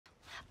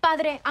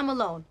Padre, I'm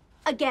alone.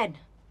 Again.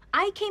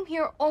 I came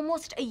here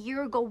almost a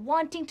year ago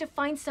wanting to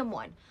find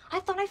someone. I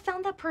thought I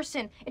found that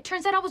person. It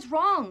turns out I was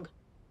wrong.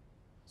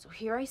 So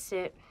here I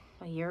sit,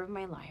 a year of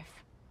my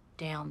life,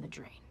 down the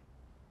drain.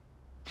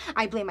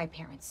 I blame my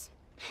parents.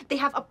 They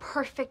have a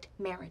perfect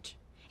marriage.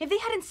 If they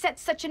hadn't set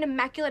such an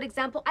immaculate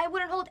example, I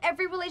wouldn't hold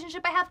every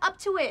relationship I have up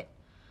to it.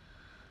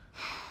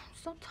 I'm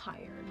so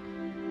tired.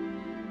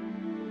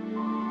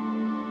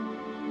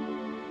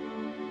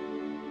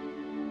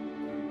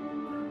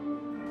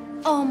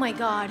 Oh my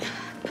God,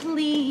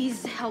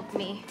 please help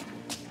me.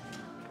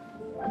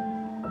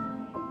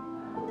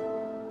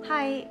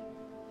 Hi,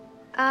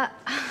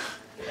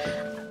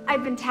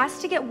 I've been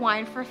tasked to get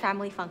wine for a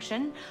family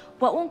function.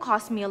 What won't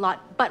cost me a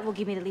lot, but will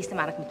give me the least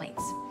amount of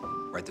complaints.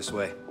 Right this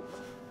way.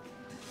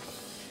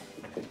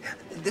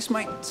 This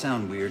might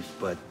sound weird,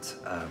 but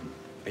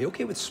are you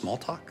okay with small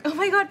talk? Oh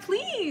my God,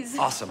 please.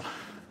 Awesome.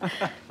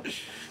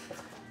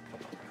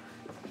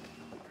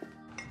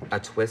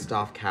 A twist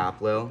off cap,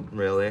 Lil?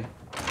 Really?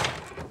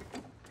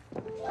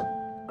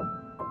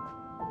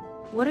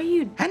 What are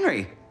you...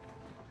 Henry!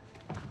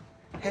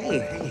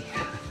 Hey.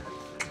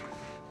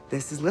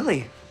 This is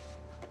Lily.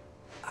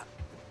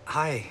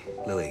 Hi,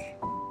 Lily.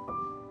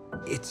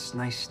 It's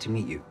nice to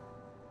meet you.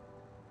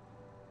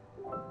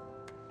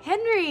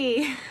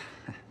 Henry.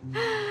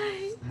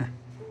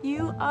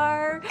 You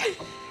are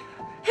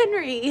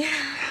Henry.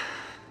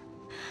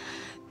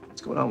 What's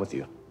going on with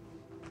you?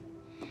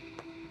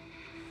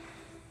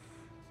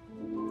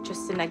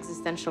 Just an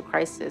existential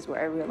crisis where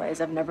I realize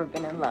I've never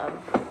been in love.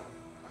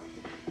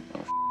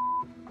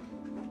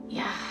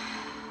 Yeah,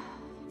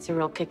 it's a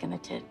real kick in the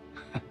tit.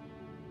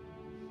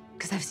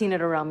 Because I've seen it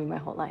around me my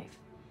whole life.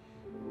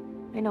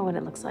 I know what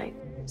it looks like.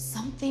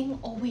 Something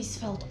always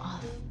felt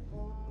off.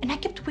 And I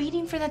kept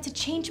waiting for that to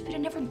change, but it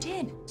never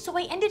did. So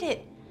I ended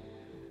it.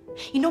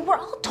 You know, we're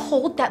all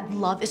told that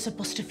love is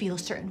supposed to feel a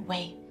certain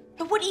way.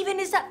 But what even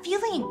is that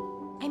feeling?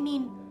 I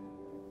mean,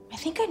 I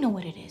think I know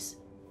what it is.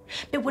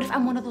 But what if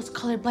I'm one of those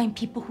colorblind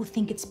people who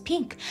think it's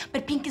pink,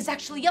 but pink is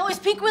actually yellow? Is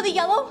pink really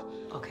yellow?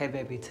 Okay,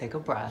 baby, take a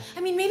breath.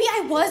 I mean, maybe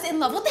I was in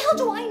love. What the hell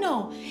do I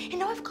know? And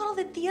now I've got all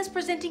the Diaz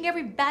presenting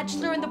every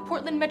bachelor in the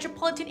Portland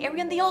metropolitan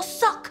area, and they all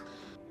suck.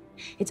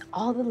 It's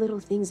all the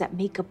little things that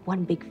make up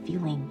one big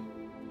feeling.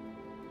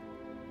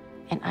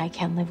 And I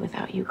can't live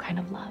without you kind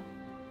of love.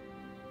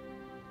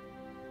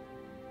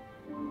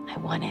 I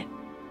want it.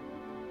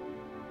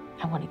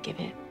 I want to give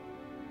it.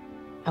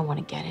 I want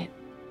to get it.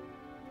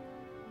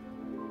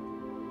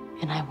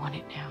 And I want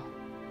it now.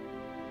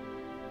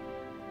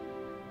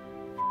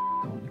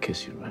 I want to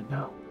kiss you right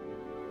now.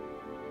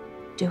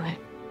 Do it.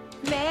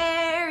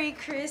 Merry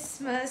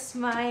Christmas,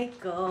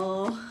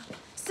 Michael.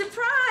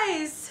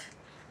 Surprise!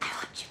 I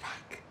want you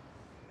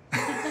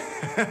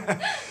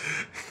back.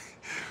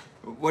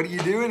 What are you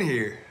doing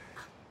here?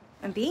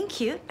 I'm being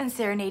cute and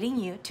serenading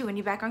you to win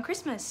you back on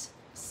Christmas.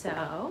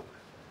 So,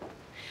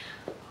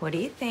 what do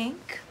you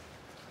think?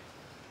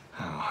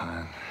 Oh,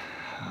 hon.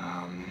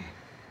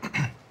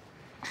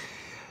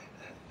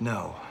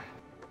 No.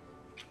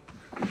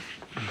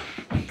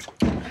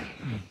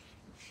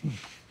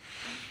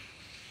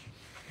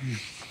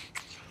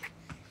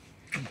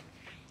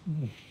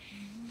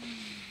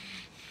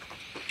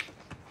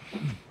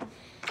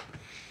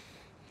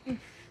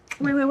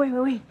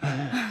 Wait.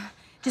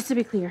 Just to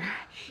be clear,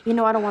 you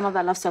know I don't want all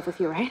that love stuff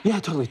with you, right? Yeah,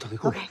 totally,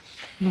 cool. Okay.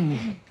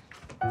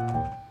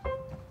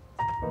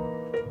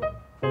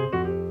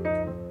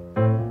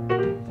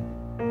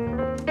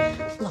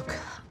 Look,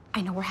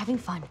 I know we're having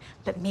fun,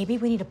 but maybe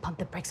we need to pump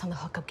the brakes on the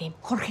hookup game.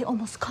 Jorge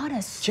almost caught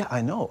us. Yeah,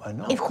 I know.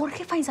 If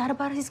Jorge finds out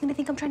about it, he's gonna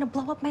think I'm trying to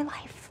blow up my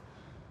life.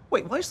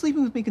 Wait, why is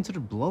sleeping with me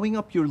considered blowing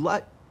up your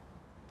life?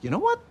 You know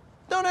what?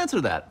 Don't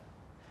answer that.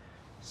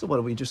 So what,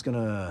 are we just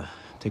gonna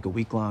take a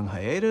week-long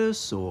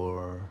hiatus,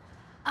 or?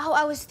 Oh,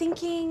 I was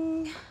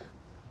thinking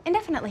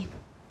indefinitely.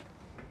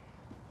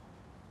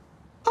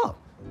 Oh.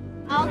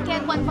 I'll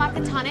get one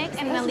vodka tonic,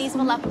 and Elise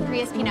will love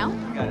Korea's Pinot.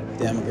 Got it.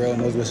 Damn, a girl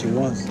knows what she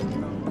wants.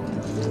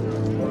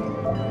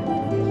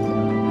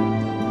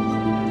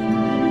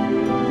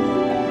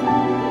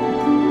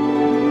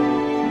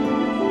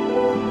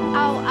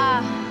 Oh,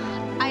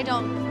 I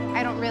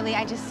don't really.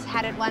 I just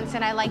had it once,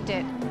 and I liked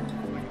it.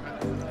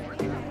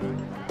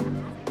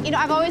 You know,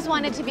 I've always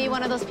wanted to be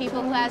one of those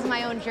people who has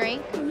my own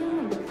drink,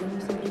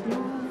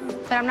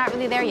 but I'm not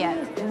really there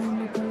yet.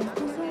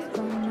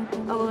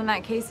 Oh, well, in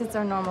that case, it's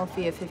our normal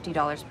fee of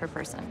 $50 per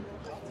person.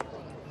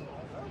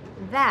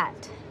 That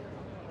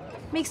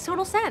makes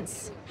total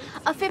sense.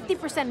 A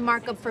 50%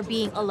 markup for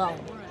being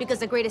alone. Because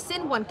the greatest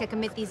sin one can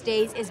commit these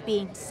days is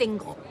being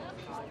single.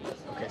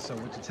 Okay, so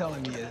what you're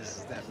telling me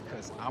is that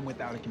because I'm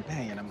without a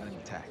companion, I'm gonna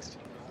be taxed.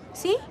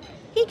 See?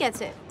 He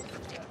gets it.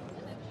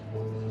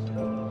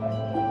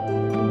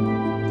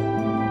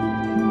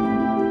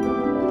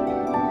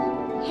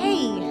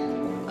 Hey,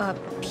 a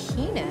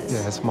penis?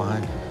 Yeah, it's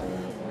mine.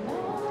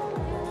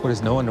 What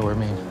does no underwear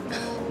mean?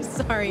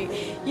 Sorry,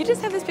 you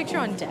just have this picture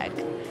on deck.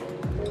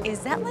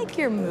 Is that like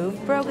your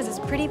move, bro? Because it's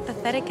pretty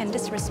pathetic and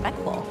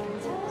disrespectful.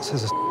 It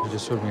says a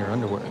just showed me your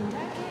underwear.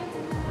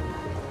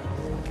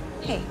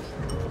 Hey.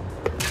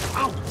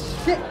 Ow,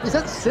 shit! Is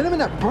that cinnamon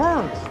that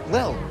burns?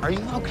 Lil, are you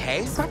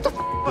okay? Start the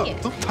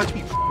up. Don't touch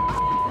me.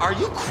 Are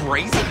you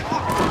crazy?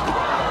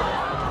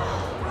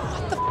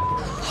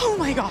 Oh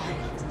my God.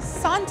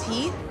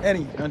 Santi.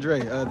 Annie,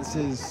 Andre, this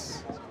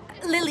is...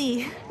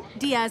 Lily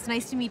Diaz,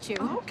 nice to meet you.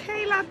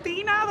 Okay,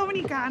 Latina,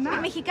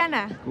 Dominicana.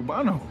 Mexicana.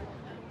 Cubano.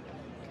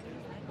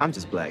 I'm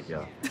just black,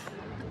 y'all.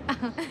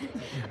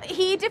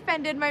 He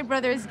defended my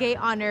brother's gay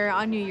honor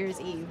on New Year's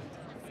Eve.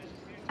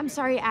 I'm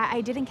sorry,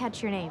 I didn't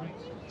catch your name.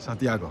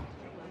 Santiago.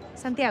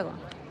 Santiago.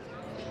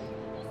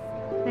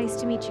 Nice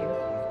to meet you.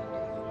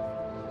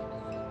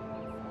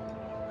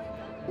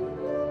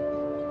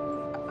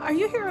 Are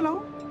you here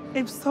alone?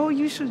 If so,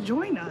 you should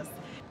join us.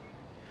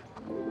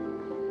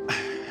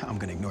 I'm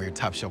gonna ignore your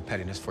top shelf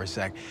pettiness for a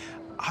sec.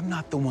 I'm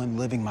not the one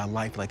living my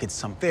life like it's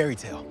some fairy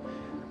tale.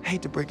 I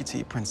hate to break it to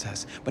you,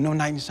 princess, but no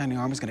knight in shining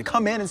armor is gonna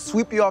come in and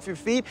sweep you off your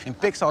feet and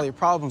fix all your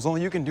problems.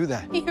 Only you can do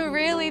that. You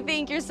really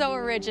think you're so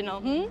original,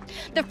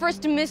 The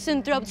first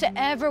misanthrope to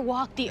ever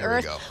walk the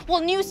earth?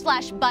 Well,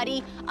 newsflash,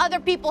 buddy. Other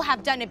people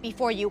have done it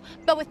before you,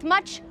 but with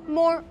much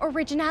more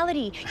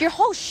originality. Your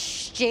whole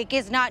shtick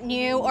is not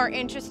new or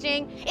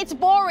interesting. It's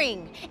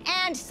boring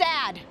and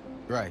sad.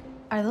 Right.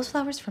 Are those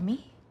flowers for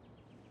me?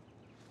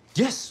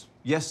 Yes,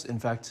 yes, in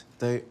fact,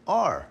 they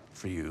are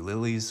for you.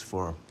 Lilies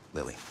for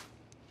Lily.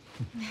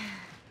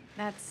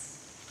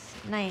 That's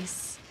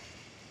nice.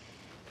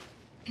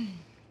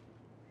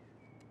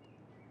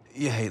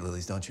 You hate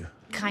lilies, don't you?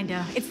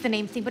 Kinda. It's the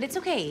name thing, but it's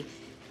okay.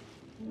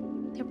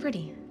 They're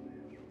pretty.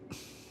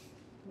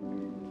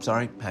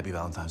 Sorry, happy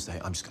Valentine's Day.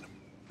 I'm just gonna...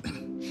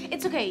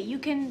 It's okay, you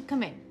can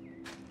come in.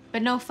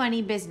 But no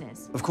funny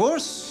business. Of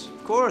course.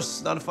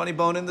 Not a funny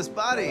bone in this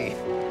body.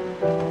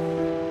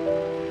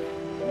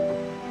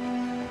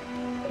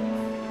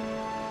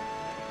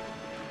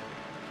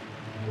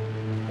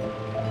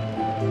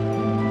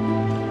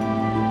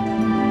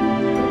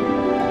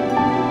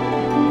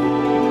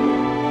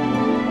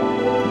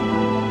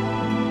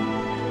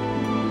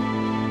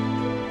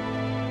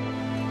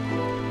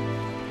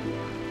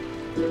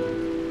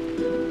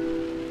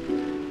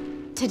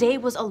 Today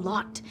was a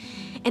lot,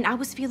 and I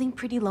was feeling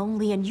pretty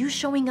lonely, and you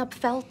showing up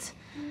felt...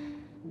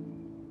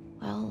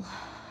 well,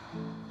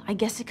 I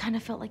guess it kind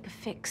of felt like a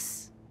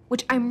fix.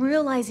 Which I'm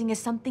realizing is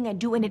something I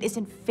do and it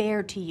isn't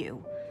fair to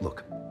you.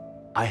 Look,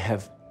 I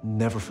have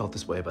never felt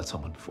this way about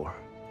someone before.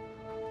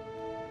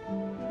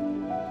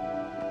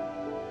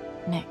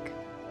 Nick,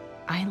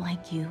 I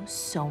like you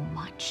so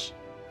much.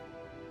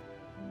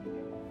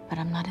 But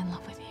I'm not in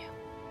love with you.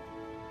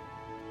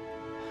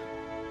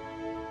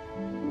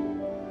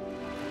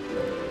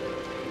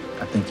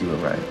 I think you were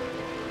right.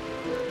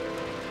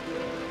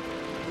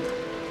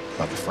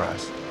 About the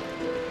fries.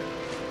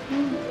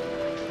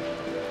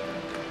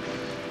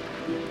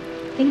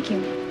 Thank you.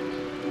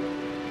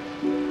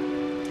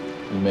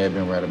 You may have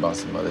been right about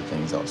some other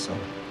things also.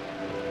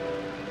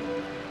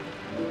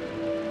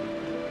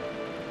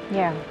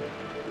 Yeah.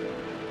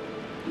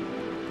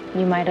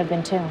 You might have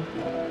been too.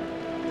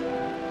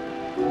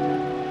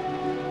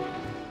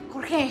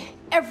 Jorge,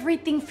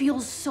 everything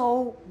feels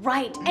so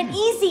right and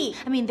easy.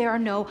 I mean, there are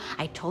no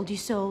I told you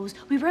so's.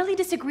 We rarely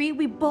disagree.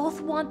 We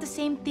both want the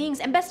same things.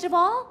 And best of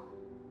all,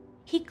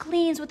 he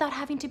cleans without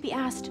having to be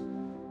asked.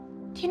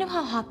 Do you know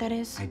how hot that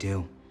is? I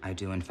do. I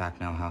do, in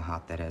fact, know how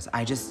hot that is.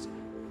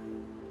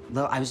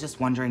 Lil, I was just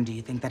wondering, do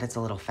you think that it's a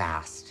little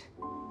fast?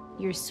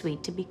 You're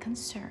sweet to be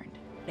concerned.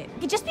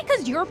 Just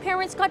because your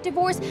parents got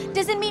divorced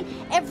doesn't mean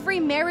every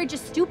marriage is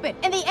stupid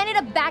and they ended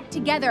up back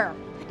together.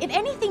 If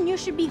anything, you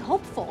should be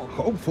hopeful.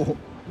 Hopeful?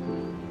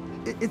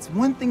 It's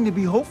one thing to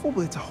be hopeful,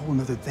 but it's a whole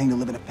other thing to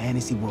live in a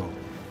fantasy world.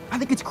 I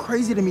think it's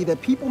crazy to me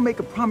that people make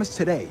a promise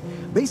today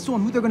based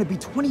on who they're gonna be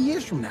 20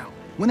 years from now,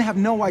 when they have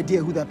no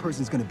idea who that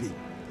person's gonna be.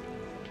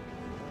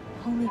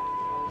 Holy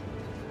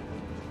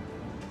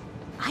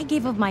I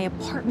gave up my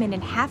apartment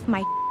and half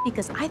my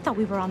because I thought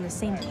we were on the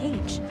same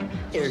page.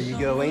 Here you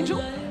go,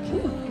 Angel.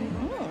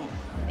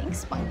 Thanks,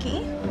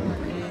 Spunky.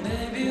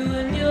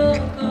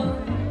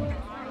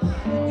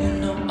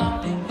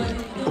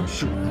 Oh,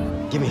 shoot.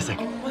 Give me a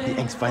second. The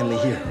ink's finally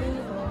here.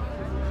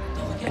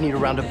 I need to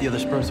round up the other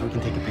sperm so we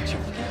can take a picture.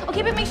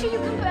 Okay, but make sure you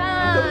come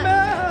back.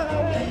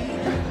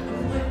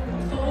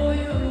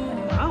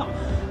 Wow.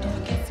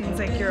 Seems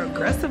like you're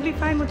aggressively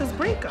fine with this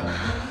breakup.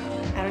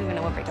 I don't even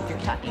know what breakup you're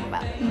talking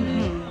about.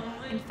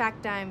 In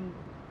fact, I'm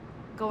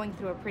going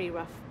through a pretty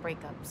rough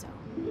breakup, so...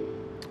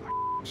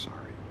 I'm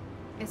sorry.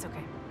 It's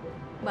okay.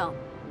 Well,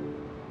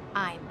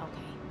 I'm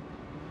okay.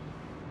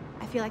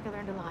 I feel like I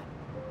learned a lot,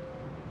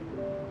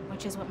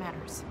 which is what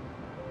matters.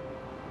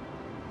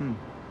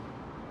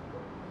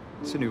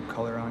 It's a new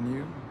color on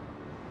you.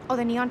 Oh,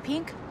 the neon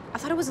pink? I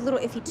thought it was a little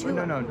iffy, too.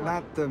 No,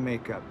 not the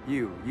makeup.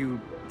 You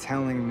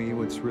telling me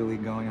what's really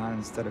going on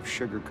instead of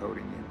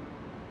sugarcoating it.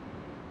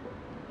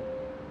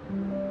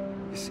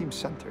 You seem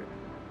centered.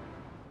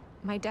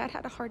 My dad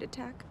had a heart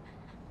attack.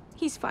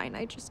 He's fine.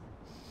 I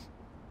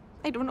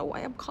don't know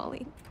why I'm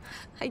calling.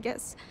 I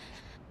guess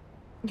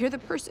you're the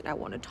person I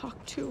want to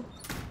talk to.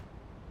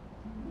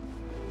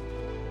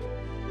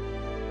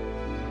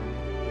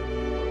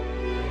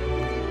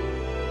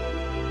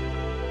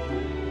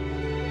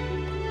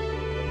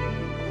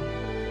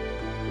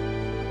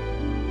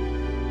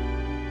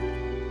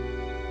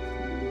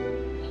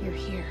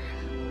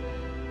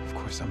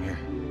 course I'm here.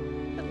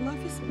 But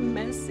love is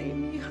messy,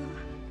 Mija.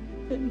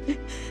 And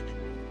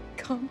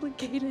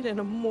complicated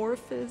and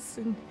amorphous,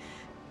 and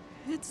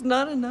it's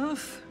not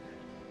enough.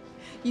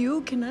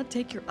 You cannot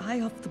take your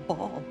eye off the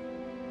ball.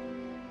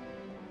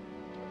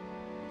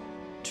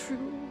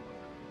 True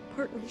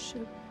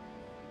partnership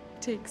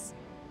takes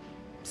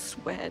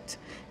sweat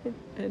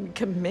and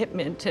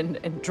commitment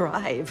and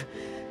drive.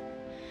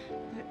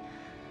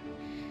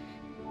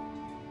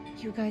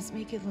 You guys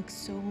make it look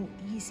so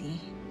easy.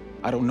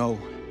 I don't know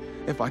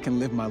if I can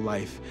live my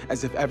life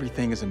as if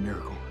everything is a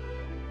miracle.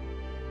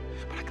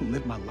 But I can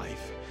live my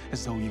life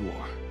as though you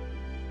are.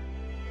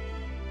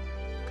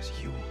 Because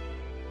you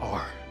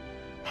are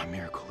my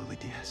miracle, Lily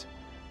Diaz.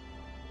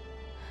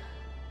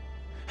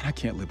 And I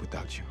can't live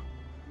without you.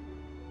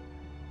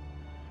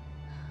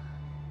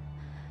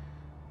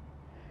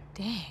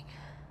 Dang,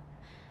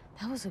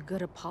 that was a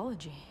good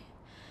apology.